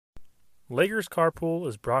Lakers Carpool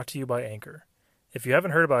is brought to you by Anchor. If you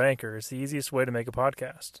haven't heard about Anchor, it's the easiest way to make a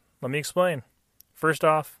podcast. Let me explain. First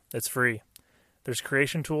off, it's free. There's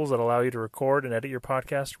creation tools that allow you to record and edit your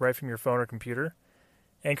podcast right from your phone or computer.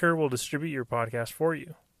 Anchor will distribute your podcast for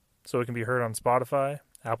you, so it can be heard on Spotify,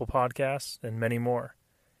 Apple Podcasts, and many more.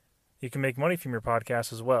 You can make money from your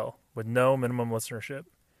podcast as well, with no minimum listenership.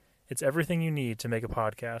 It's everything you need to make a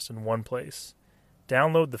podcast in one place.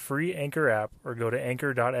 Download the free Anchor app or go to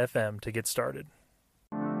anchor.fm to get started.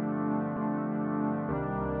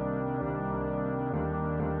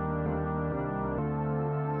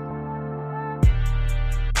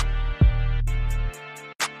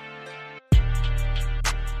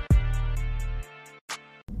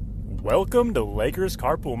 Welcome to Lakers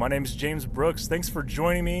Carpool. My name is James Brooks. Thanks for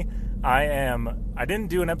joining me. I didn't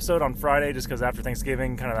do an episode on Friday just because after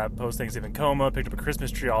Thanksgiving, kind of that post-Thanksgiving coma, picked up a Christmas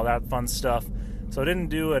tree, all that fun stuff. So I didn't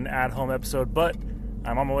do an at-home episode, but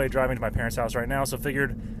I'm on my way driving to my parents' house right now, so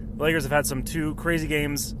figured the Lakers have had some two crazy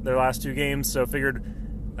games, their last two games, so figured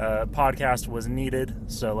a podcast was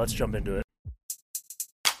needed, so let's jump into it.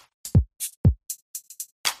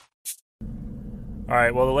 All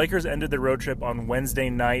right, well, the Lakers ended their road trip on Wednesday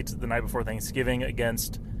night, the night before Thanksgiving,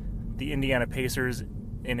 against the Indiana Pacers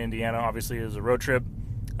in Indiana. Obviously, it was a road trip.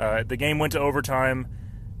 The game went to overtime.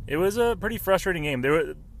 It was a pretty frustrating game.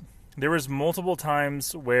 There was multiple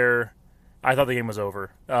times where I thought the game was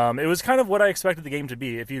over. It was kind of what I expected the game to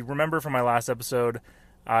be. If you remember from my last episode,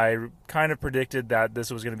 I kind of predicted that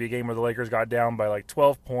this was going to be a game where the Lakers got down by like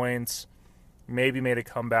 12 points, maybe made a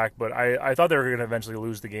comeback, but I thought they were going to eventually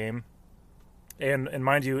lose the game. And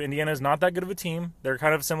mind you, Indiana is not that good of a team. They're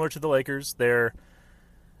kind of similar to the Lakers. They're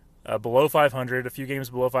below 500, a few games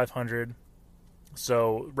below 500.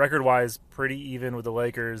 So record-wise, pretty even with the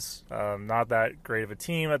Lakers. Not that great of a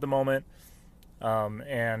team at the moment.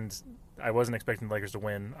 And I wasn't expecting the Lakers to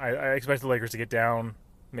win. I expected the Lakers to get down,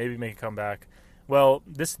 maybe make a comeback. Well,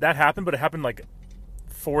 that happened, but it happened like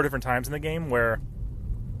 4 different times in the game where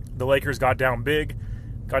the Lakers got down big,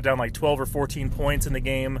 got down like 12 or 14 points in the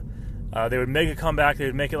game. They would make a comeback. They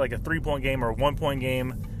would make it like a 3-point game or a 1-point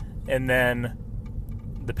game. And then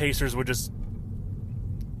the Pacers would just,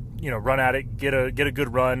 run at it, get a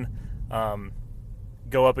good run,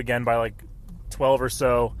 go up again by like 12 or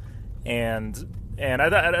so. And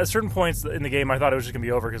at certain points in the game, I thought it was just going to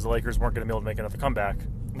be over because the Lakers weren't going to be able to make another comeback.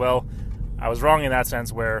 Well, I was wrong in that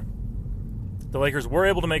sense where the Lakers were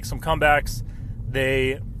able to make some comebacks.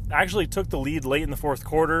 They actually took the lead late in the fourth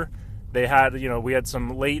quarter. They had, we had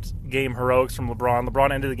some late game heroics from LeBron.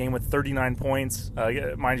 LeBron ended the game with 39 points.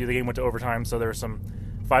 Mind you, the game went to overtime, so there were some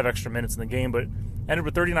 5 extra minutes in the game, but ended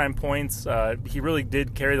with 39 points. He really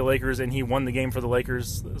did carry the Lakers, and he won the game for the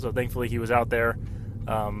Lakers, so thankfully he was out there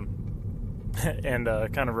and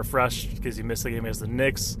kind of refreshed because he missed the game against the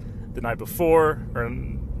Knicks the night before, I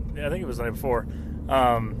think it was the night before.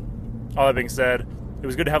 All that being said, it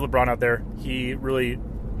was good to have LeBron out there. He really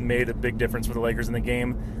made a big difference for the Lakers in the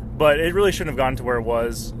game. But it really shouldn't have gotten to where it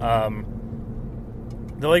was. The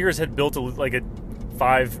Lakers had built a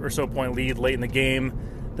 5 or so point lead late in the game.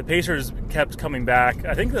 The Pacers kept coming back.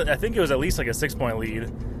 I think it was at least like a 6-point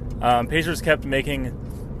lead. Pacers kept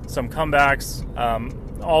making some comebacks.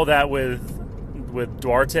 All that with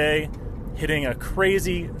Duarte hitting a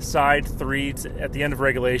crazy side 3 at the end of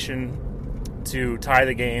regulation to tie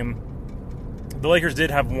the game. The Lakers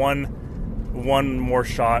did have one more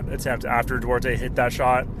shot attempt after Duarte hit that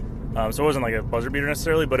shot. So it wasn't like a buzzer beater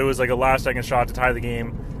necessarily, but it was like a last-second shot to tie the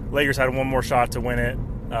game. Lakers had one more shot to win it,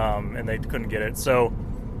 and they couldn't get it. So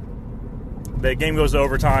the game goes to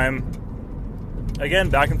overtime. Again,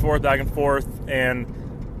 back and forth, and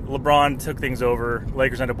LeBron took things over.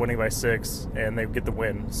 Lakers end up winning by 6, and they get the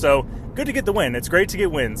win. So good to get the win. It's great to get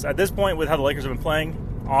wins. At this point, with how the Lakers have been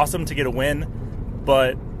playing, awesome to get a win,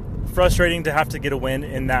 but frustrating to have to get a win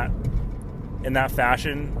in that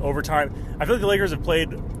fashion overtime. I feel like the Lakers have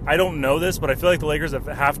played, I don't know this, but I feel like the Lakers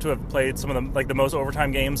have to have played some of the most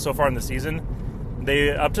overtime games so far in the season.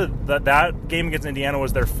 They, up to that game against Indiana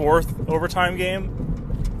was their 4th overtime game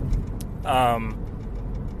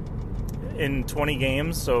in 20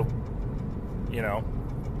 games. So, a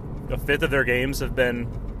fifth of their games have gone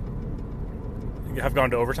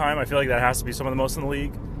to overtime. I feel like that has to be some of the most in the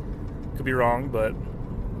league. Could be wrong, but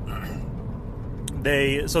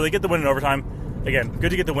they get the win in overtime. Again,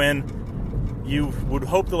 good to get the win. You would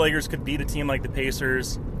hope the Lakers could beat a team like the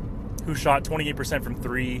Pacers, who shot 28% from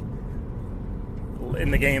 3 in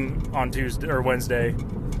the game on Tuesday or Wednesday.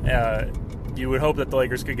 You would hope that the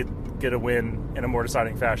Lakers could get a win in a more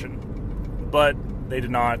deciding fashion, but they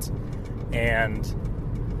did not. And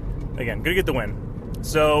again, good to get the win.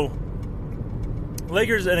 So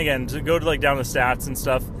Lakers, and again, to go to like down the stats and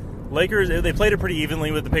stuff, Lakers, they played it pretty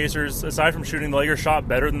evenly with the Pacers. Aside from shooting, the Lakers shot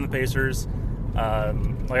better than the Pacers.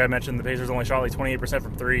 Like I mentioned, the Pacers only shot like 28%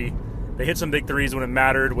 from three. They hit some big threes when it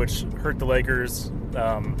mattered, which hurt the Lakers,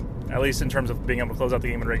 at least in terms of being able to close out the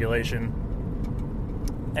game in regulation.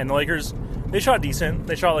 And the Lakers, they shot decent.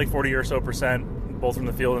 They shot like 40 or so percent, both from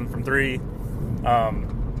the field and from three.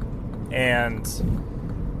 And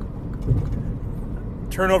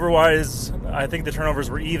turnover-wise, I think the turnovers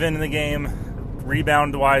were even in the game.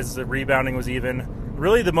 Rebound-wise, the rebounding was even.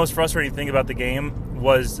 Really, the most frustrating thing about the game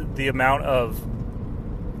was the amount of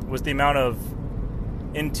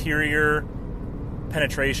interior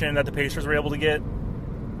penetration that the Pacers were able to get.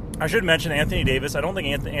 I should mention Anthony Davis. I don't think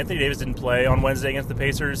Anthony Davis didn't play on Wednesday against the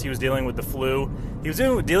Pacers. He was dealing with the flu. He was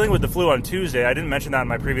dealing with the flu on Tuesday. I didn't mention that in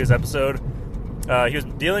my previous episode. He was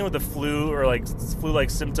dealing with the flu or like flu-like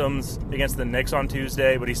symptoms against the Knicks on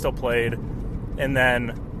Tuesday, but he still played. And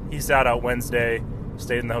then he sat out Wednesday,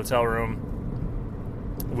 stayed in the hotel room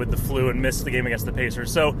with the flu, and missed the game against the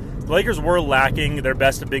Pacers. So the Lakers were lacking their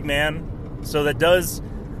best big man. So it does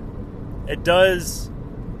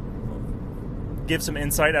give some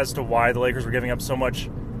insight as to why the Lakers were giving up so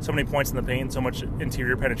many points in the paint, so much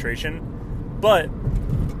interior penetration. But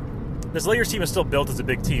this Lakers team is still built as a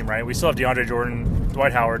big team, right? We still have DeAndre Jordan,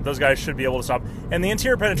 Dwight Howard. Those guys should be able to stop. And the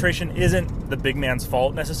interior penetration isn't the big man's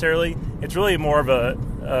fault necessarily. It's really more of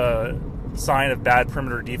a sign of bad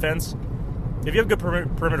perimeter defense. If you have good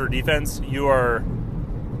perimeter defense, you are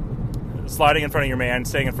sliding in front of your man,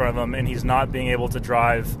 staying in front of him, and he's not being able to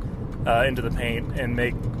drive into the paint and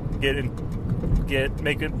make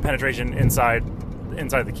good penetration inside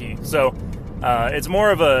the key. So it's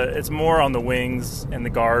more on the wings and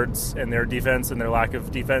the guards and their defense and their lack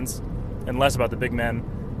of defense, and less about the big men.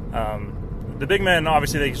 The big men,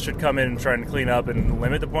 obviously, they should come in and try and clean up and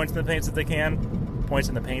limit the points in the paint if they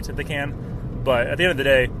can. But at the end of the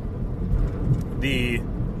day, the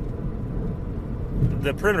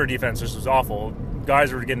perimeter defense just was awful.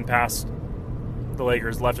 Guys were getting past the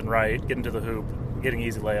Lakers left and right, getting to the hoop, getting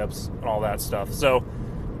easy layups, and all that stuff. So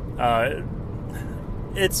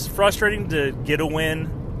it's frustrating to get a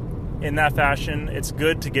win in that fashion. It's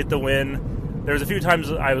good to get the win. There was a few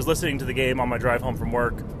times I was listening to the game on my drive home from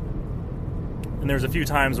work, and there was a few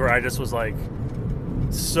times where I just was like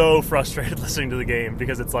so frustrated listening to the game,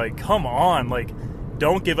 because it's like, come on, like,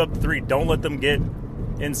 don't give up the three. Don't let them get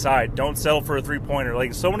inside. Don't settle for a three-pointer.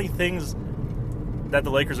 Like, so many things that the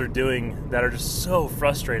Lakers are doing that are just so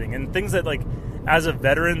frustrating, and things that, like, as a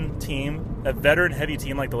veteran team, a veteran-heavy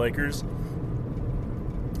team like the Lakers,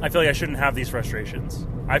 I feel like I shouldn't have these frustrations.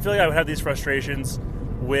 I feel like I would have these frustrations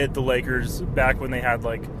with the Lakers back when they had,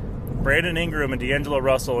 like, Brandon Ingram and D'Angelo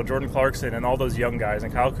Russell and Jordan Clarkson and all those young guys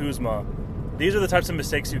and Kyle Kuzma. These are the types of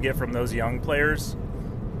mistakes you get from those young players.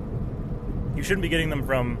 You shouldn't be getting them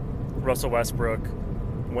from Russell Westbrook,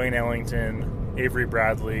 Wayne Ellington, Avery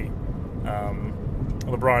Bradley,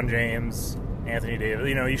 LeBron James, Anthony Davis.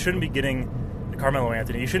 You know, you shouldn't be getting Carmelo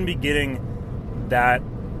Anthony. You shouldn't be getting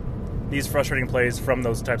these frustrating plays from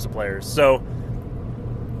those types of players. So,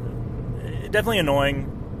 definitely annoying.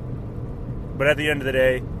 But at the end of the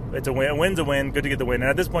day, it's a win. A win's a win. Good to get the win. And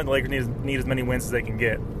at this point, the Lakers need as many wins as they can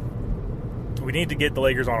get. We need to get the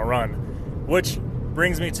Lakers on a run, which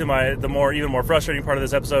brings me to the even more frustrating part of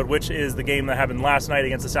this episode, which is the game that happened last night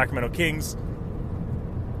against the Sacramento Kings.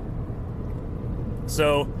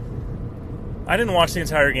 So, I didn't watch the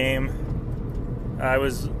entire game.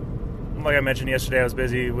 Like I mentioned yesterday, I was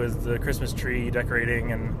busy with the Christmas tree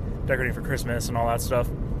decorating for Christmas and all that stuff.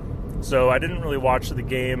 So I didn't really watch the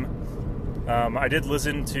game. I did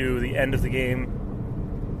listen to the end of the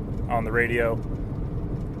game on the radio,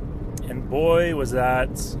 and boy, was that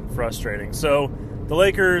frustrating. So the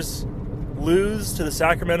Lakers lose to the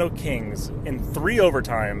Sacramento Kings in 3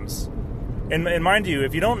 overtimes. And mind you,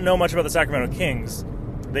 if you don't know much about the Sacramento Kings,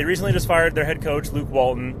 they recently just fired their head coach, Luke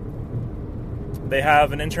Walton. They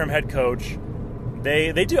have an interim head coach.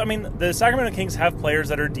 They do. I mean, the Sacramento Kings have players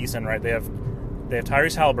that are decent, right? They have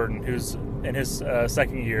Tyrese Halliburton, who's in his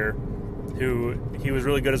second year, who he was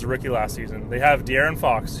really good as a rookie last season. They have De'Aaron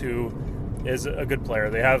Fox, who is a good player.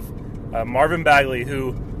 They have Marvin Bagley,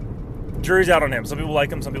 who jury's out on him. Some people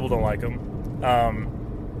like him, some people don't like him.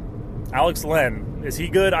 Alex Len, is he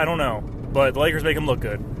good? I don't know, but the Lakers make him look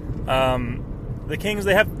good. The Kings,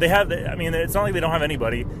 they have. I mean, it's not like they don't have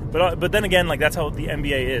anybody, but then again, like, that's how the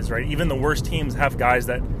NBA is, right? Even the worst teams have guys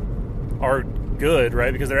that are good,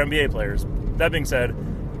 right? Because they're NBA players. That being said,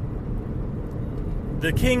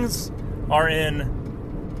 the Kings are in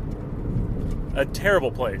a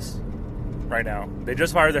terrible place right now. They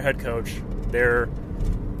just fired their head coach.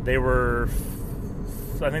 They were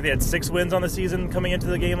I think they had 6 wins on the season coming into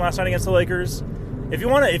the game last night against the Lakers. If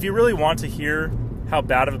you really want to hear how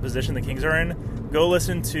bad of a position the Kings are in, go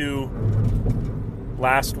listen to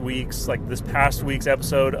this past week's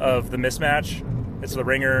episode of The Mismatch. It's the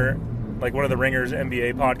Ringer, like one of the Ringer's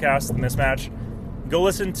NBA podcasts, The Mismatch. Go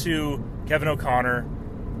listen to Kevin O'Connor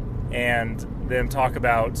and them talk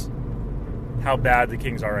about how bad the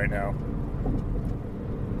Kings are right now.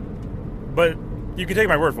 But you can take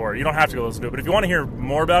my word for it. You don't have to go listen to it. But if you want to hear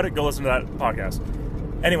more about it, go listen to that podcast.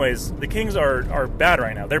 Anyways, the Kings are bad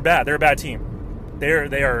right now. They're bad. They're a bad team. They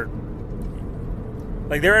are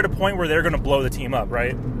like they're at a point where they're going to blow the team up,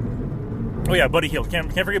 right? Oh yeah, Buddy Hield.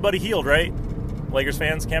 Can't forget Buddy Hield, right? Lakers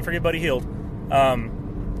fans can't forget Buddy Hield.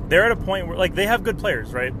 They're at a point where like they have good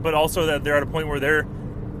players, right? But also that they're at a point where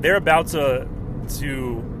they're about to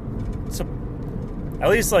at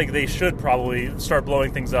least like they should probably start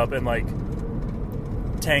blowing things up and like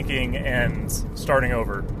tanking and starting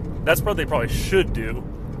over. That's what they probably should do.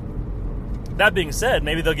 That being said,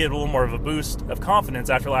 maybe they'll get a little more of a boost of confidence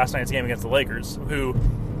after last night's game against the Lakers, who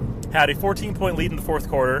had a 14-point lead in the fourth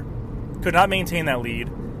quarter, could not maintain that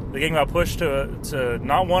lead. The game got pushed to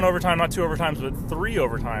not 1 overtime, not 2 overtimes, but 3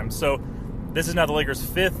 overtimes. So this is now the Lakers'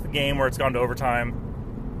 5th game where it's gone to overtime.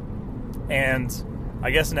 And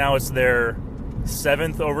I guess now it's their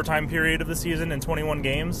 7th overtime period of the season in 21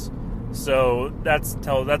 games. So that's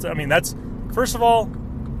first of all,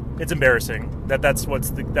 it's embarrassing that's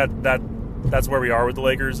where we are with the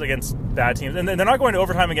Lakers against bad teams, and they're not going to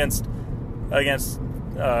overtime against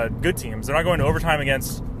good teams. They're not going to overtime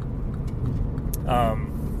against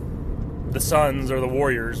the Suns or the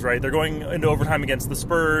Warriors, right? They're going into overtime against the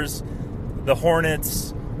Spurs, the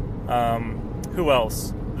Hornets, who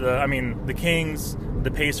else? The Kings, the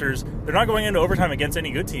Pacers. They're not going into overtime against any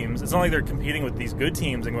good teams. It's not like they're competing with these good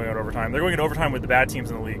teams and going into overtime. They're going into overtime with the bad teams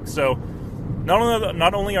in the league. So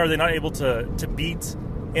not only are they not able to beat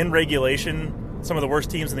in regulation some of the worst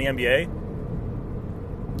teams in the NBA,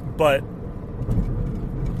 but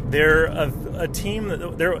they're a team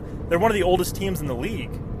that they're one of the oldest teams in the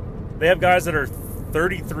league. They have guys that are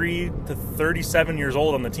 33 to 37 years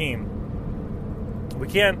old on the team. We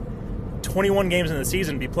can't 21 games in the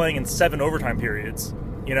season be playing in 7 overtime periods.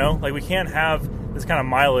 You know, like we can't have this kind of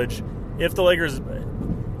mileage. If the Lakers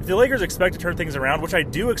expect to turn things around, which I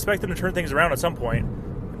do expect them to turn things around at some point,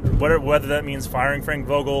 whether that means firing Frank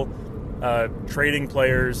Vogel, trading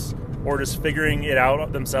players, or just figuring it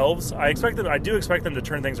out themselves, I do expect them to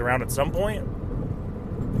turn things around at some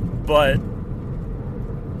point. But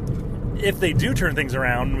if they do turn things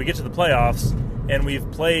around and we get to the playoffs and we've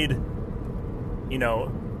played,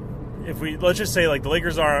 let's just say like the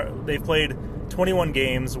Lakers they've played 21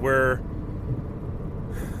 games, we're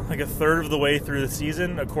like a third of the way through the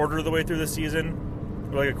season, a quarter of the way through the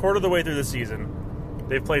season, like a quarter of the way through the season.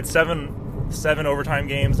 They've played seven overtime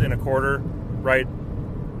games in a quarter, right?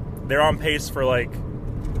 They're on pace for like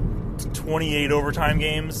 28 overtime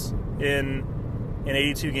games in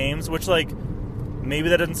 82 games, which like maybe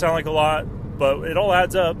that doesn't sound like a lot, but it all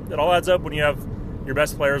adds up. It all adds up when you have your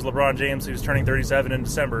best players, LeBron James, who's turning 37 in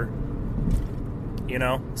December.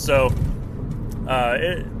 So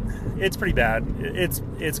it's pretty bad.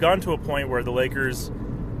 It's gotten to a point where the Lakers,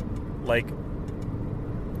 like,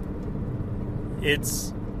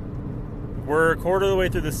 we're a quarter of the way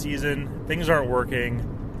through the season. Things aren't working.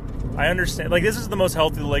 I understand. Like, this is the most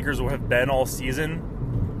healthy the Lakers will have been all season.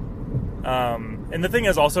 And the thing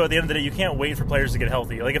is also, at the end of the day, you can't wait for players to get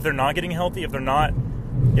healthy. Like, if they're not getting healthy,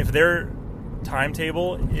 if their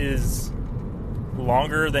timetable is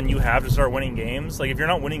longer than you have to start winning games, like if you're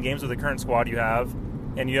not winning games with the current squad you have,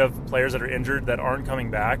 and you have players that are injured that aren't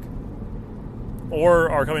coming back,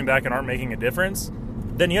 or are coming back and aren't making a difference,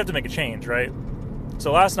 then you have to make a change, right?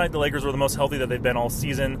 So last night, the Lakers were the most healthy that they've been all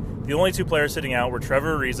season. The only 2 players sitting out were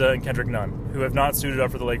Trevor Ariza and Kendrick Nunn, who have not suited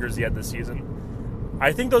up for the Lakers yet this season.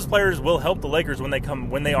 I think those players will help the Lakers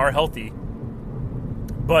when they are healthy,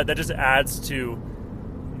 but that just adds to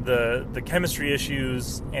the chemistry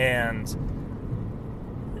issues, and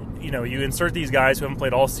you insert these guys who haven't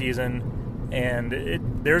played all season, and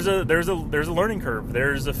there's a learning curve.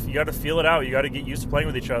 You got to feel it out. You got to get used to playing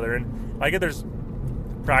with each other, and I get there's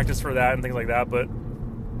practice for that and things like that, but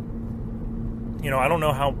I don't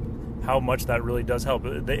know how much that really does help.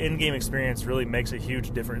 The in-game experience really makes a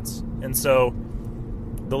huge difference, and so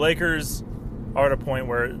the Lakers are at a point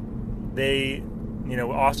where they,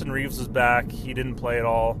 Austin Reeves was back. He didn't play at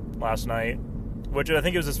all last night, which I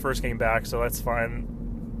think it was his first game back, so that's fine.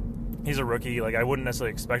 He's a rookie. Like, I wouldn't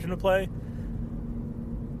necessarily expect him to play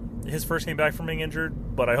his first game back from being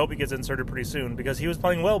injured, but I hope he gets inserted pretty soon because he was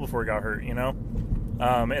playing well before he got hurt,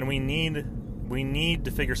 and we need we need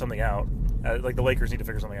to figure something out. Like the Lakers need to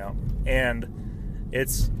figure something out, and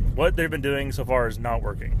it's what they've been doing so far is not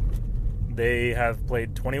working. They have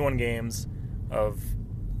played 21 games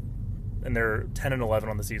and they're 10-11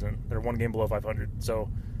 on the season. They're one game below 500, so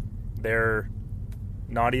they're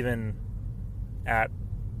not even at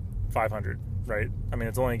 500, right? I mean,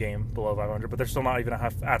 it's only a game below 500, but they're still not even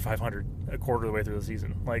at 500 a quarter of the way through the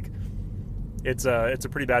season. Like, it's a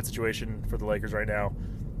pretty bad situation for the Lakers right now.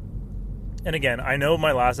 And again, I know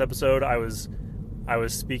my last episode I was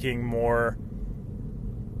speaking more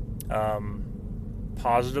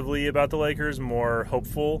positively about the Lakers, more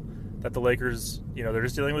hopeful that the Lakers, they're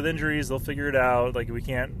just dealing with injuries. They'll figure it out. Like, we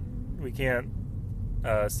can't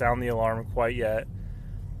sound the alarm quite yet.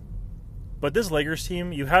 But this Lakers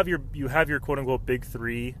team, you have your quote unquote big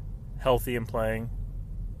three healthy and playing.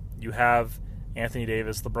 You have Anthony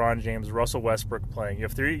Davis, LeBron James, Russell Westbrook playing. You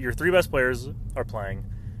have your three best players are playing.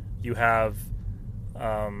 You have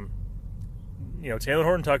Taylor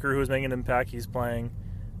Horton Tucker, who is making an impact. He's playing.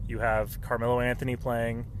 You have Carmelo Anthony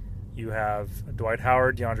playing. You have Dwight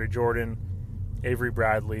Howard, DeAndre Jordan, Avery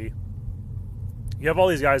Bradley. You have all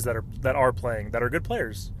these guys that are playing, that are good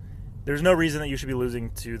players. There's no reason that you should be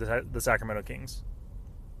losing to the Sacramento Kings.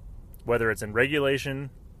 Whether it's in regulation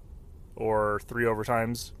or 3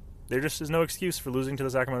 overtimes, there just is no excuse for losing to the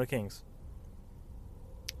Sacramento Kings.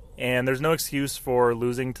 And there's no excuse for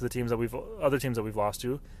losing to the other teams that we've lost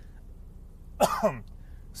to.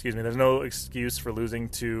 Excuse me. There's no excuse for losing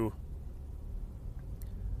to.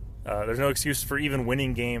 There's no excuse for even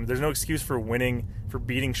winning games. There's no excuse for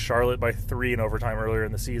beating Charlotte by 3 in overtime earlier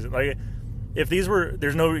in the season. Like,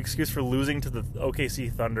 there's no excuse for losing to the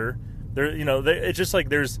OKC Thunder. It's just like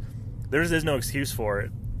there's no excuse for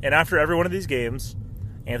it. And after every one of these games,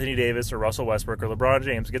 Anthony Davis or Russell Westbrook or LeBron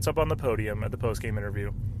James gets up on the podium at the post-game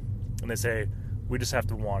interview, and they say, "We just have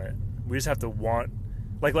to want it. We just have to want."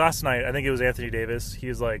 Like last night, I think it was Anthony Davis. He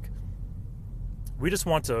was like, "We just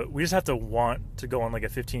have to want to go on like a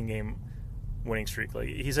 15-game winning streak." Like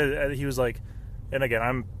he said, he was like, and again,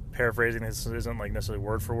 I'm paraphrasing. This isn't like necessarily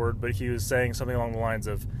word for word, but he was saying something along the lines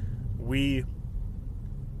of, "We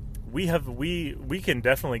can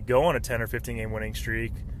definitely go on a 10 or 15-game winning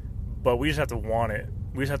streak, but we just have to want it.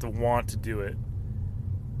 We just have to want to do it."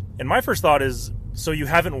 And my first thought is, so you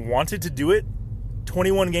haven't wanted to do it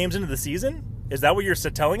 21 games into the season? Is that what you're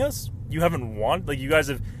telling us? You haven't you guys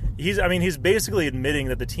have. He's basically admitting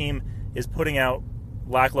that the team is putting out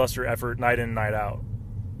lackluster effort night in and night out.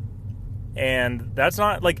 And that's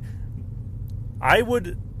not like,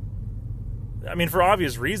 for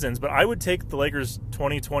obvious reasons, but I would take the Lakers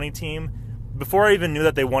 2020 team before I even knew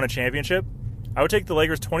that they won a championship. I would take the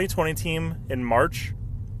Lakers 2020 team in March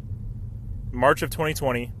of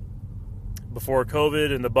 2020, before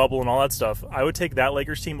COVID and the bubble and all that stuff. I would take that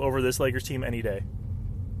Lakers team over this Lakers team any day.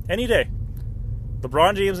 Any day.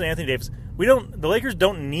 LeBron James and Anthony Davis. The Lakers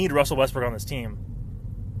don't need Russell Westbrook on this team.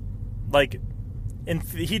 Like, and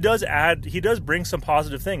he does bring some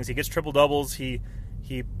positive things. He gets triple doubles. He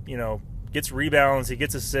gets rebounds. He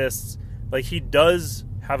gets assists. Like, he does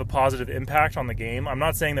have a positive impact on the game. I'm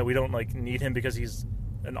not saying that we don't need him because he's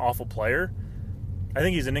an awful player. I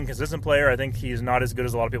think he's an inconsistent player. I think he's not as good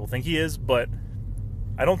as a lot of people think he is, but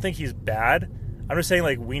I don't think he's bad. I'm just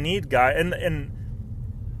saying, we need guys and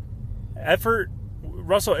effort.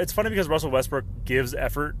 It's funny because Russell Westbrook gives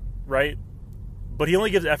effort, right? But he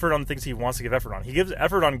only gives effort on the things he wants to give effort on. He gives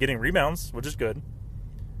effort on getting rebounds, which is good,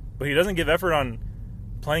 but he doesn't give effort on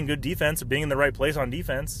playing good defense or being in the right place on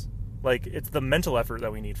defense. It's the mental effort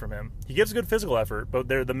that we need from him. He gives good physical effort, but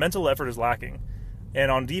the mental effort is lacking. And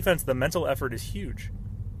on defense, the mental effort is huge.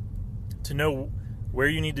 To know where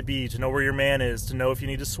you need to be, to know where your man is, to know if you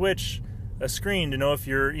need to switch a screen, to know if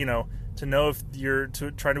you're, to know if you're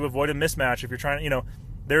trying to avoid a mismatch, if you're trying to,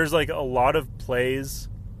 there's a lot of plays,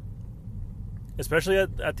 especially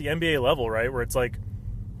at the NBA level, right, where it's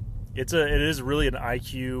it is really an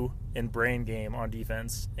IQ and brain game on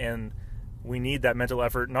defense, and we need that mental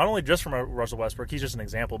effort, not only just from Russell Westbrook, he's just an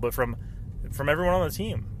example, but from everyone on the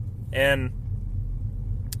team. And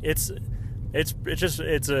it's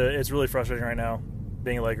really frustrating right now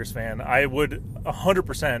being a Lakers fan. I would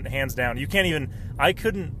 100%, hands down.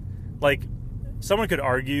 Someone could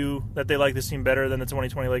argue that they like this team better than the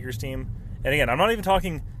 2020 Lakers team. And again, I'm not even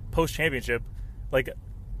talking post-championship.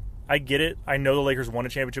 I get it. I know the Lakers won a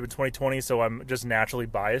championship in 2020, so I'm just naturally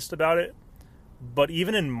biased about it. But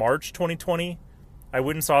even in March 2020, I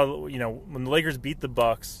went and saw, when the Lakers beat the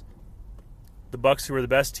Bucks, who were the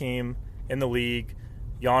best team in the league.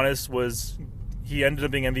 Giannis he ended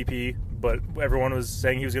up being MVP, but everyone was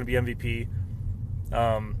saying he was going to be MVP.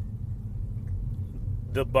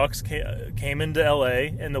 the Bucks came into LA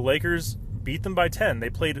and the Lakers beat them by 10. They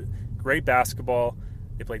played great basketball.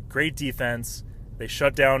 They played great defense. They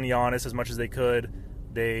shut down Giannis as much as they could.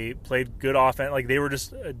 They played good offense. Like, they were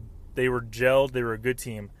gelled. They were a good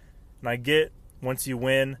team. And I get, once you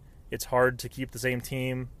win, it's hard to keep the same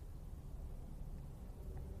team.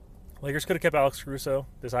 Lakers could have kept Alex Caruso.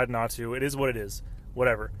 Decided not to. It is what it is.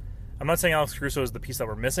 Whatever. I'm not saying Alex Caruso is the piece that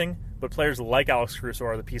we're missing, but players like Alex Caruso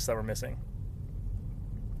are the piece that we're missing.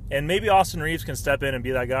 And maybe Austin Reeves can step in and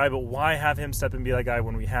be that guy, but why have him step in and be that guy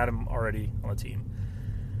when we had him already on the team?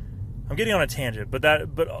 I'm getting on a tangent, but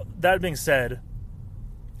that being said,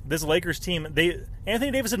 this Lakers team,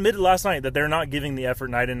 Anthony Davis admitted last night that they're not giving the effort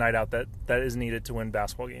night in, night out that is needed to win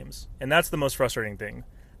basketball games. And that's the most frustrating thing.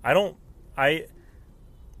 I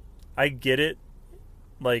get it,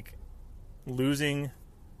 like, losing.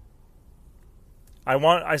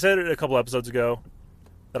 I said it a couple episodes ago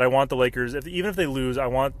that I want the Lakers, even if they lose, I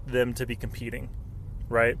want them to be competing,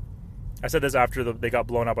 right? I said this after they got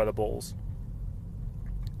blown out by the Bulls.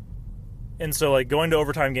 And so, like, going to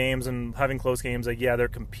overtime games and having close games, like, yeah, they're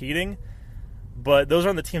competing, but those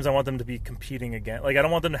aren't the teams I want them to be competing against. Like, I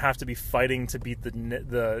don't want them to have to be fighting to beat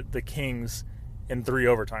the Kings in 3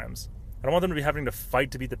 overtimes. I don't want them to be having to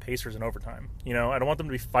fight to beat the Pacers in overtime. You know, I don't want them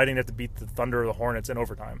to be fighting to have to beat the Thunder or the Hornets in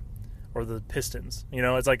overtime, or the Pistons. You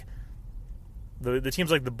know, it's like the teams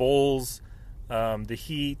like the Bulls, the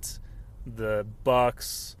Heat, the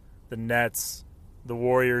Bucks, the Nets, the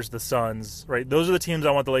Warriors, the Suns, right? Those are the teams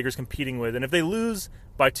I want the Lakers competing with. And if they lose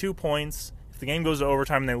by 2 points, if the game goes to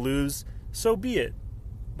overtime and they lose, so be it.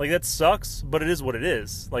 Like, that sucks, but it is what it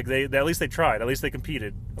is. Like, they at least they tried. At least they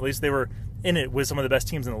competed. At least they were in it with some of the best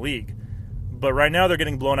teams in the league. But right now they're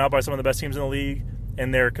getting blown out by some of the best teams in the league,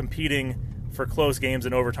 and they're competing for close games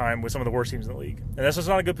in overtime with some of the worst teams in the league. And that's just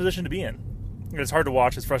not a good position to be in. It's hard to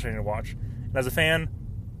watch. It's frustrating to watch. And as a fan,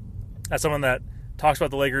 as someone that talks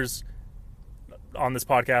about the Lakers on this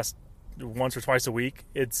podcast once or twice a week,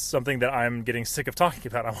 it's something that I'm getting sick of talking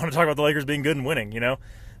about. I want to talk about the Lakers being good and winning, you know?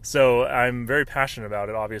 So I'm very passionate about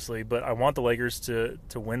it, obviously, but I want the Lakers to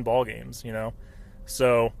win ball games, you know?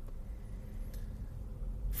 So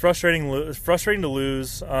frustrating to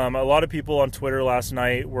lose. A lot of people on Twitter last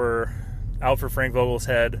night were out for Frank Vogel's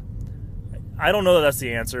head. I don't know that that's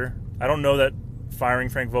the answer. I don't know that firing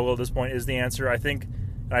Frank Vogel at this point is the answer. I think,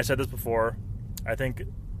 and I said this before, I think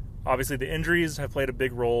obviously the injuries have played a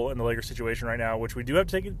big role in the Lakers situation right now, which we do have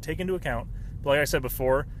to take into account. But like I said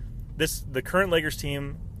before, the current Lakers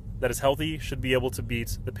team that is healthy should be able to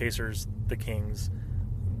beat the Pacers, the Kings,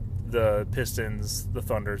 the Pistons, the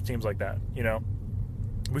Thunder, teams like that, you know?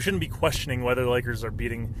 We shouldn't be questioning whether the Lakers are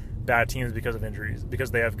beating bad teams because of injuries,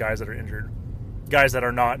 because they have guys that are injured. Guys that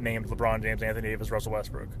are not named LeBron James, Anthony Davis, Russell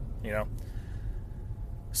Westbrook, you know?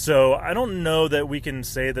 So I don't know that we can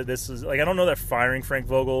say that this is, like, I don't know that firing Frank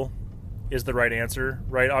Vogel is the right answer,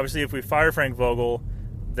 right? Obviously, if we fire Frank Vogel,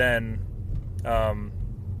 then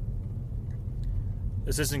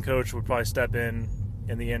assistant coach would probably step in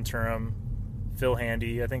the interim. Phil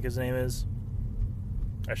Handy, I think his name is.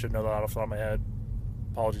 I should know that off the top of my head.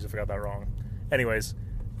 Apologies if I got that wrong. Anyways,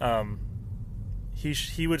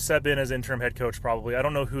 he would step in as interim head coach probably. I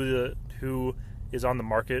don't know who is on the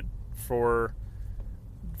market for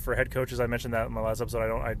head coaches. I mentioned that in my last episode.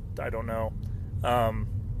 I don't know. I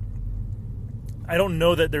don't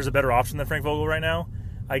know that there's a better option than Frank Vogel right now.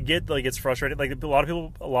 I get, like, it's frustrating. Like, a lot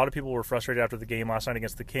of people were frustrated after the game last night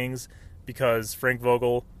against the Kings because Frank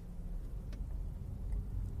Vogel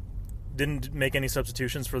didn't make any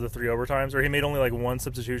substitutions for the 3 overtimes, or he made only like 1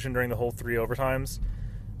 substitution during the whole 3 overtimes.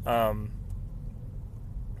 I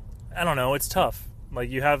don't know. It's tough. Like,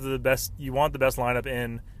 you want the best lineup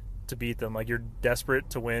in to beat them. Like, you're desperate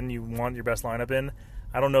to win. You want your best lineup in.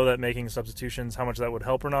 I don't know that making substitutions, how much that would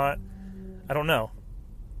help or not. I don't know.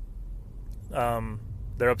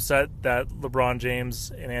 They're upset that LeBron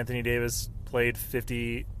James and Anthony Davis played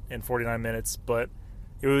 50 and 49 minutes, but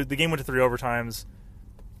the game went to 3 overtimes.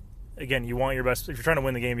 Again, you want your best. If you're trying to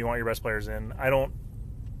win the game, you want your best players in.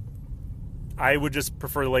 I would just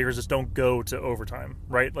prefer the Lakers just don't go to overtime,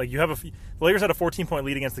 right? Like, the Lakers had a 14-point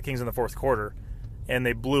lead against the Kings in the fourth quarter, and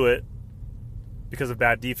they blew it because of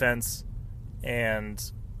bad defense,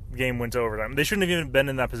 and the game went to overtime. They shouldn't have even been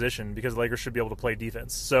in that position because the Lakers should be able to play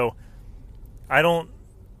defense. So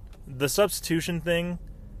the substitution thing,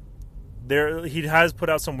 he has put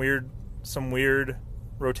out some weird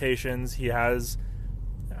rotations. He's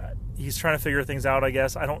trying to figure things out, I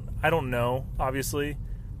guess. I don't know, obviously.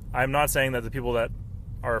 I'm not saying that the people that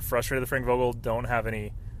are frustrated with Frank Vogel don't have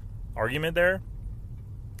any argument there.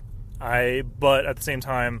 But at the same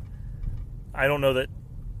time, I don't know that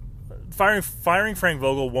firing Frank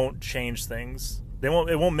Vogel won't change things. It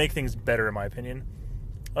won't make things better, in my opinion.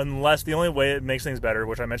 Unless the only way it makes things better,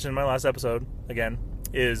 which I mentioned in my last episode, again,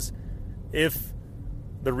 is if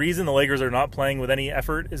the reason the Lakers are not playing with any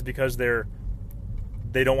effort is because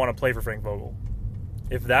they don't want to play for Frank Vogel.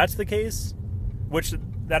 If that's the case, which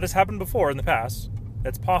that has happened before in the past,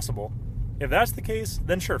 that's possible. If that's the case,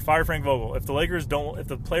 then sure, fire Frank Vogel. If the Lakers don't, if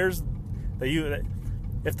the players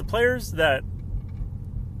that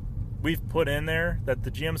we've put in there, that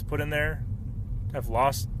the GM's put in there, have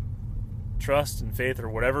lost trust and faith or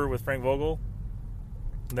whatever with Frank Vogel,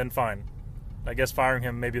 then fine. I guess firing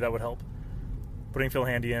him, maybe that would help. Putting Phil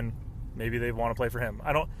Handy in, maybe they want to play for him.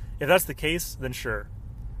 If that's the case, then sure.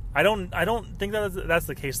 I don't think that's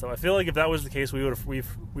the case though. I feel like if that was the case, we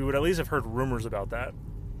would at least have heard rumors about that.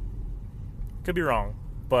 Could be wrong,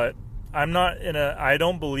 but I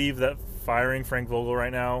don't believe that firing Frank Vogel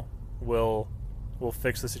right now will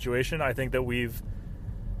fix the situation. I think that we've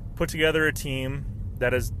put together a team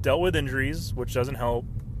that has dealt with injuries, which doesn't help,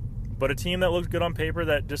 but a team that looks good on paper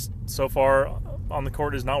that just so far on the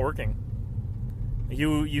court is not working.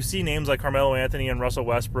 You see names like Carmelo Anthony and Russell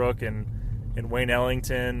Westbrook and Wayne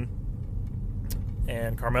Ellington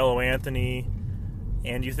and Carmelo Anthony,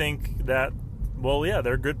 and you think that, well, yeah,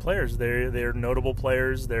 they're good players. They're notable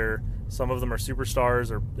players. Some of them are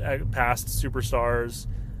superstars or past superstars.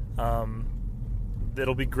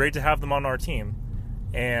 It'll be great to have them on our team.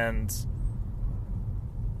 And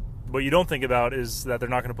what you don't think about is that they're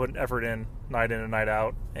not going to put effort in and night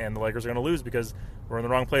out, and the Lakers are going to lose because we're in the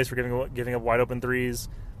wrong place for giving up wide open threes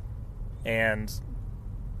and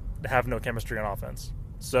have no chemistry on offense.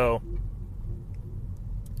 So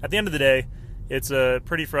at the end of the day, it's a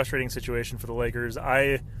pretty frustrating situation for the Lakers.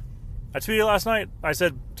 I tweeted last night. I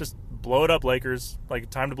said, just blow it up, Lakers. Like,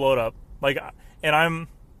 time to blow it up.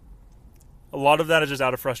 A lot of that is just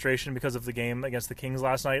out of frustration because of the game against the Kings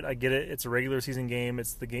last night. I get it. It's a regular season game.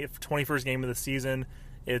 It's the 21st game of the season.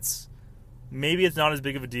 Maybe it's not as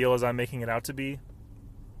big of a deal as I'm making it out to be.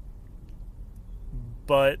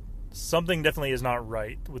 But something definitely is not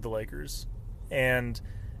right with the Lakers. And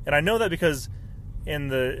I know that because in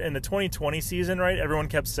the 2020 season, right, everyone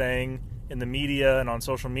kept saying in the media and on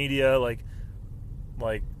social media, like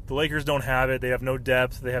the Lakers don't have it. They have no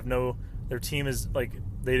depth. Their team is like,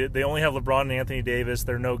 they only have LeBron and Anthony Davis.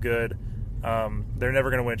 They're no good. They're never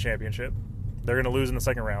going to win a championship. They're going to lose in the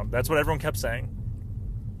second round. That's what everyone kept saying.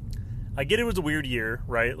 I get it was a weird year,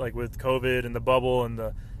 right? Like with COVID and the bubble and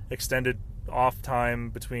the extended off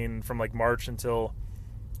time from like March until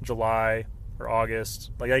July or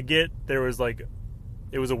August. Like, I get it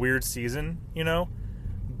was a weird season, you know?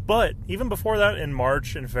 But even before that, in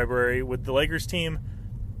March and February with the Lakers team,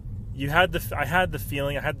 I had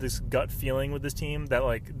this gut feeling with this team that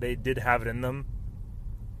like they did have it in them.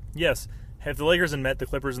 Yes, if the Lakers had met the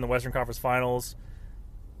Clippers in the Western Conference Finals,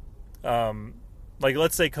 like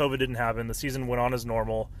let's say COVID didn't happen, the season went on as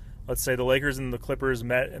normal. Let's say the Lakers and the Clippers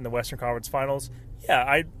met in the Western Conference Finals.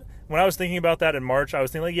 Yeah, when I was thinking about that in March, I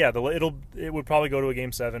was thinking like, yeah, it would probably go to a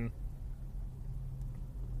Game 7.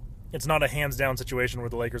 It's not a hands down situation where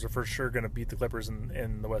the Lakers are for sure going to beat the Clippers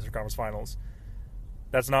in the Western Conference Finals.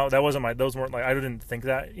 Those weren't like, I didn't think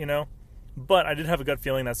that, you know, but I did have a gut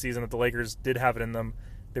feeling that season that the Lakers did have it in them.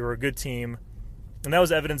 They were a good team, and that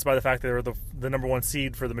was evidenced by the fact that they were the number one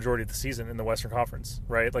seed for the majority of the season in the Western Conference,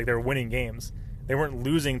 right? Like, they were winning games. They weren't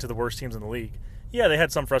losing to the worst teams in the league. Yeah, they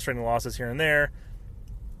had some frustrating losses here and there.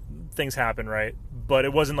 Things happen, right? But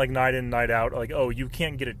it wasn't like night in, night out, like, oh, you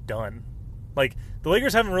can't get it done. Like, the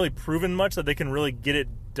Lakers haven't really proven much that they can really get it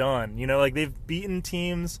done. You know, like, they've beaten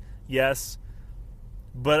teams, yes,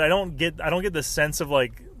 but I don't get the sense of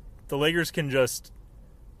like the Lakers can just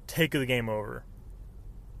take the game over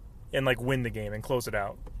and like win the game and close it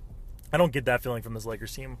out. I don't get that feeling from this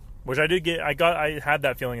Lakers team, which I did get. I had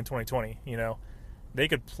that feeling in 2020. You know, they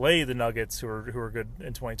could play the Nuggets, who are good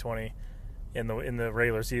in 2020 in the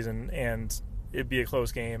regular season, and it'd be a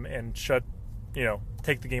close game and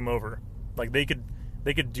take the game over. Like, they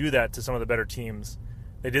could do that to some of the better teams.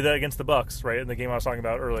 They did that against the Bucks, right? In the game I was talking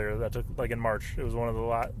about earlier, that took like in March. It was one of the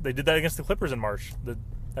lot. They did that against the Clippers in March,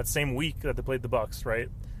 that same week that they played the Bucks, right?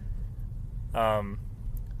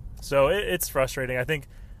 So it's frustrating. I think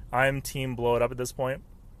I'm team blow it up at this point.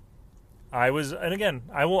 I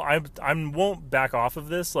won't back off of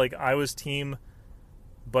this. Like, I was team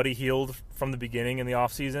Buddy Hield from the beginning in the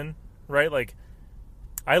offseason, right? Like,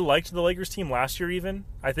 I liked the Lakers team last year even.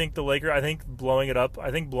 I think blowing up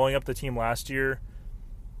the team last year,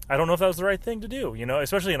 I don't know if that was the right thing to do, you know,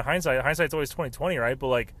 especially in hindsight. Hindsight's always 20/20, right? But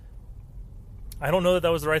like, I don't know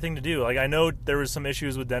that was the right thing to do. Like, I know there was some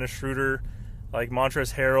issues with Dennis Schroeder like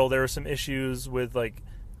Montrezl Harrell, there were some issues with like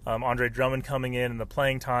Andre Drummond coming in and the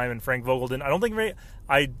playing time, and Frank Vogel didn't. I don't think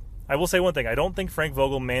I will say one thing. I don't think Frank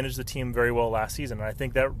Vogel managed the team very well last season, and I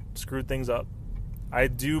think that screwed things up. I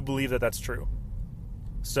do believe that that's true.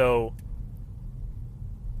 So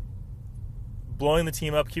blowing the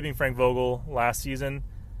team up, keeping Frank Vogel last season,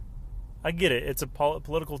 I get it. It's a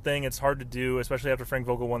political thing. It's hard to do, especially after Frank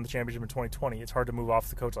Vogel won the championship in 2020. It's hard to move off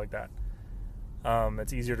the coach like that.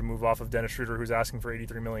 It's easier to move off of Dennis Schroeder, who's asking for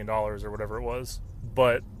 $83 million or whatever it was.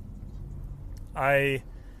 But I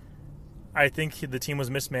think the team was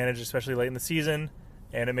mismanaged, especially late in the season,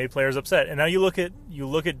 and it made players upset. And now you look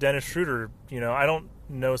at Dennis Schroeder. I don't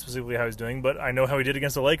know specifically how he's doing, but I know how he did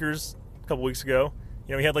against the Lakers a couple weeks ago.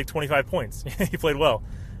 He had like 25 points. He played well.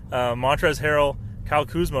 Montrezl Harrell, Kyle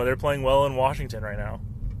Kuzma, they're playing well in Washington right now.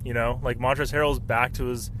 Like Montrezl Harrell's back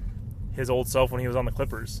to his old self when he was on the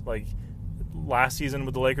Clippers. Like last season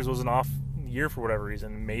with the Lakers was an off year for whatever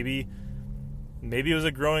reason. Maybe it was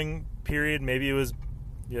a growing period. Maybe it was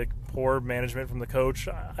like poor management from the coach.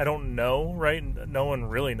 I don't know, right? No one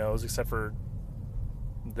really knows except for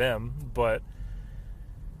them. But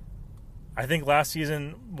I think last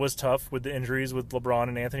season was tough with the injuries with LeBron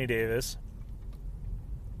and Anthony Davis.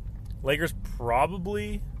 Lakers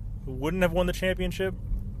probably wouldn't have won the championship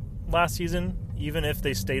last season, even if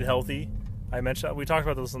they stayed healthy. We talked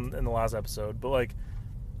about this in the last episode, but like,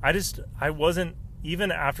 I wasn't,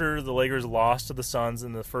 even after the Lakers lost to the Suns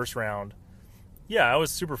in the first round. Yeah, I was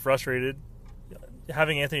super frustrated.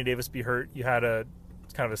 Having Anthony Davis be hurt, you had a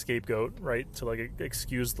kind of a scapegoat, right, to like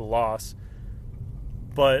excuse the loss.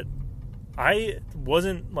 But I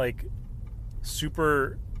wasn't like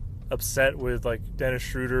super upset with like Dennis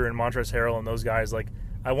Schroeder and Montrezl Harrell and those guys. Like,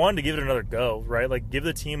 I wanted to give it another go, right? Like, give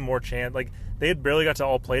the team more chance. Like, they had barely got to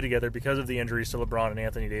all play together because of the injuries to LeBron and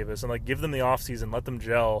Anthony Davis, and like give them the offseason, let them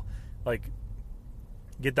gel, like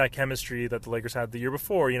get that chemistry that the Lakers had the year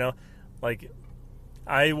before. Like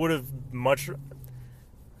I would have much.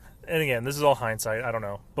 And again, this is all hindsight. I don't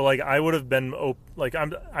know, but like I would have been like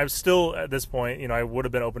I'm still at this point. I would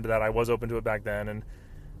have been open to that. I was open to it back then,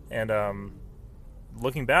 and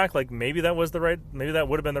looking back, like maybe that would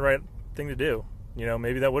have been the right thing to do.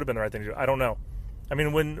 Maybe that would have been the right thing to do. I don't know. I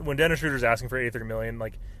mean, when Dennis Schroeder's asking for $83 million,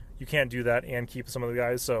 like you can't do that and keep some of the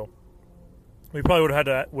guys. So we probably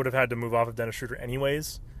would have had to move off of Dennis Schroeder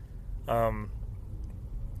anyways. But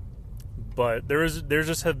there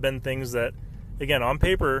just have been things that, again, on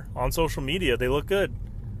paper, on social media, they look good.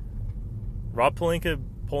 Rob Pelinka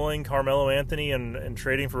pulling Carmelo Anthony and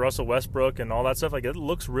trading for Russell Westbrook and all that stuff, like it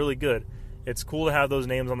looks really good. It's cool to have those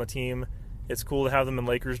names on the team. It's cool to have them in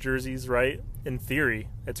Lakers jerseys, right? In theory,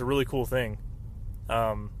 it's a really cool thing.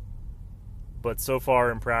 But so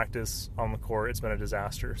far in practice on the court, it's been a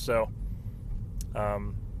disaster. So, at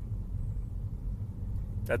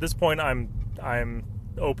this point, I'm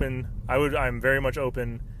open. I'm very much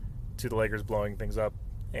open to the Lakers blowing things up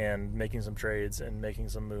and making some trades and making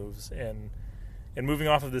some moves and moving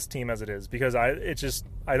off of this team as it is, because I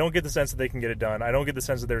don't get the sense that they can get it done. I don't get the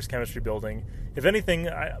sense that there's chemistry building. If anything,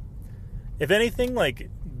 like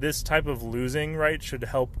this type of losing, right, should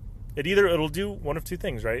help. It'll do one of two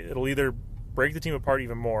things, right? It'll either break the team apart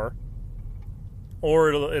even more, or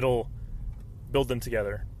it'll build them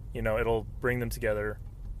together. It'll bring them together,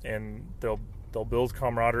 and they'll build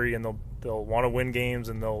camaraderie, and they'll want to win games,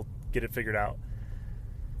 and they'll get it figured out.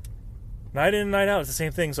 Night in and night out, it's the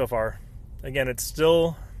same thing so far. Again, I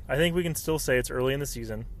think we can still say it's early in the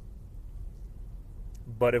season.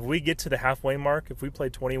 But if we get to the halfway mark, if we play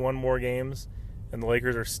 21 more games, and the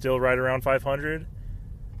Lakers are still right around 500,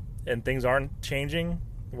 and things aren't changing,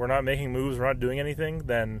 we're not making moves, we're not doing anything,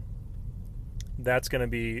 then that's going to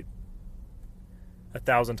be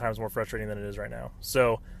 1,000 times more frustrating than it is right now.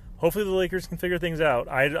 So hopefully the Lakers can figure things out.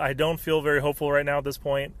 I don't feel very hopeful right now at this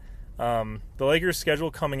point. The Lakers'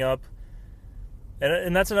 schedule coming up,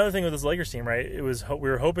 and that's another thing with this Lakers team, right? We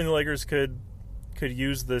were hoping the Lakers could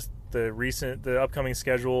use the upcoming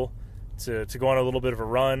schedule to go on a little bit of a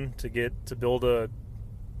run, to get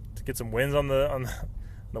some wins on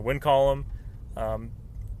the win column.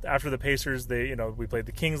 After the Pacers, we played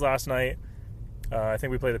the Kings last night. I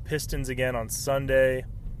think we play the Pistons again on Sunday.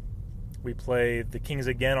 We play the Kings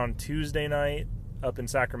again on Tuesday night up in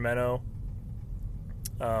Sacramento.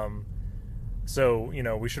 So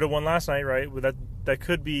we should have won last night, right? That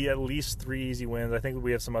could be at least 3 easy wins. I think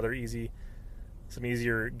we have some other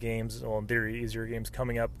easier games. Well, in theory, easier games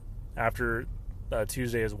coming up after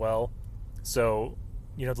Tuesday as well. So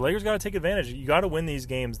the Lakers got to take advantage. You got to win these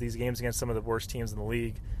games against some of the worst teams in the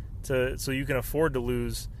league, so you can afford to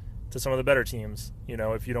lose to some of the better teams,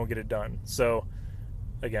 if you don't get it done. So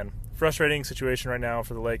again, frustrating situation right now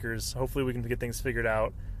for the Lakers. Hopefully we can get things figured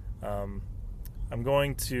out. I'm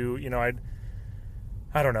going to,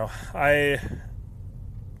 I don't know.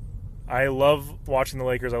 I love watching the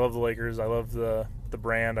Lakers. I love the Lakers. I love the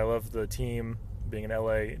brand. I love the team, being an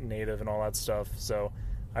LA native and all that stuff. So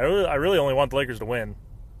I really only want the Lakers to win.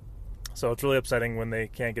 So it's really upsetting when they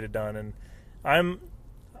can't get it done. And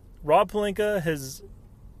Rob Pelinka has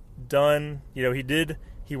done,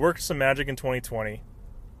 he worked some magic in 2020.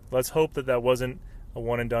 Let's hope that wasn't a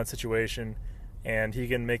one and done situation, and he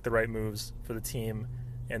can make the right moves for the team,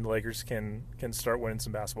 and the Lakers can start winning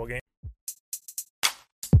some basketball games.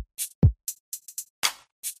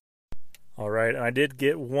 All right, and I did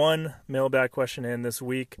get one mailbag question in this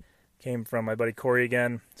week. Came from my buddy Corey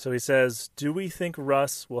again. So he says, do we think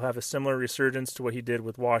Russ will have a similar resurgence to what he did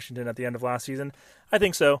with Washington at the end of last season? I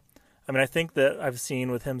think so. I mean, I think that I've seen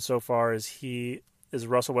with him so far is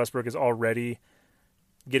Russell Westbrook is already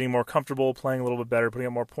getting more comfortable, playing a little bit better, putting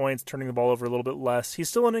up more points, turning the ball over a little bit less. He's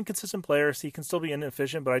still an inconsistent player, so he can still be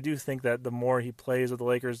inefficient, but I do think that the more he plays with the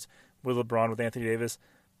Lakers, with LeBron, with Anthony Davis,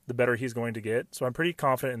 the better he's going to get. So I'm pretty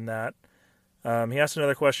confident in that. He asked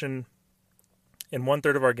another question. In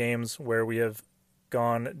 1/3 of our games where we have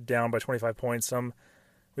gone down by 25 points, some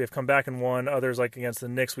we have come back and won, others like against the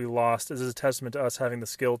Knicks we lost. Is this a testament to us having the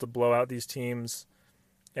skill to blow out these teams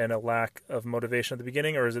and a lack of motivation at the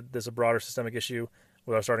beginning, or is this a broader systemic issue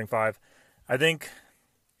with our starting five? I think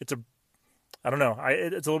it's I don't know.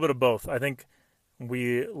 It's a little bit of both. I think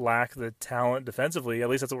we lack the talent defensively, at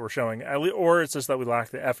least that's what we're showing, or it's just that we lack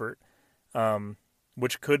the effort,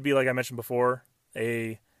 which could be, like I mentioned before,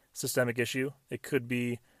 a systemic issue. It could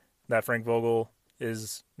be that Frank Vogel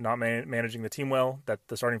is not managing the team well, that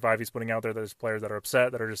the starting five he's putting out there, there's players that are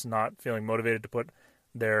upset, that are just not feeling motivated to put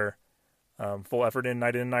their full effort in,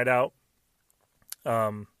 night out.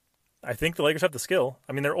 I think the Lakers have the skill.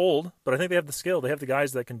 I mean, they're old, but I think they have the skill. They have the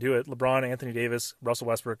guys that can do it. LeBron, Anthony Davis, Russell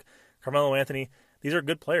Westbrook, Carmelo Anthony. These are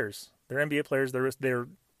good players. They're NBA players.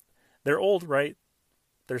 They're old, right?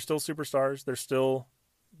 They're still superstars.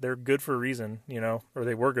 They're good for a reason, or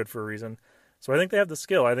they were good for a reason. So I think they have the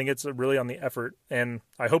skill. I think it's really on the effort, and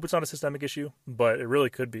I hope it's not a systemic issue, but it really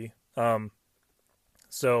could be.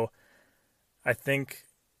 So I think,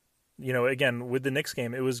 again, with the Knicks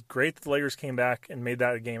game, it was great that the Lakers came back and made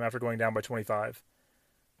that a game after going down by 25.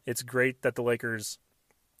 It's great that the Lakers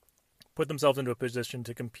put themselves into a position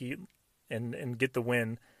to compete and get the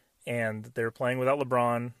win, and they're playing without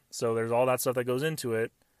LeBron, so there's all that stuff that goes into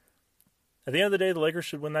it. At the end of the day, the Lakers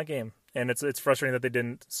should win that game, and it's frustrating that they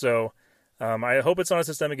didn't. So I hope it's not a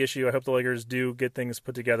systemic issue. I hope the Lakers do get things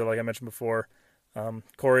put together, like I mentioned before.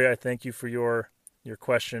 Corey, I thank you for your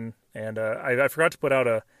question, and I forgot to put out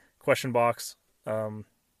a question box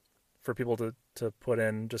for people to put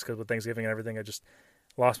in, just because with Thanksgiving and everything, I just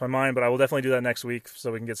lost my mind. But I will definitely do that next week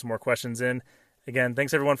so we can get some more questions in. Again,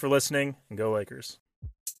 thanks everyone for listening, and go Lakers.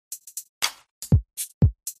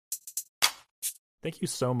 Thank you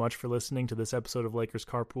so much for listening to this episode of Lakers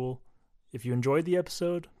Carpool. If you enjoyed the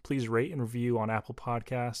episode, please rate and review on Apple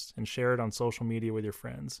Podcasts and share it on social media with your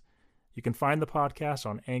friends. You can find the podcast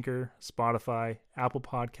on Anchor, Spotify, Apple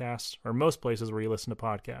Podcasts, or most places where you listen to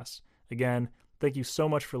podcasts. Again, thank you so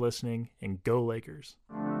much for listening, and go Lakers.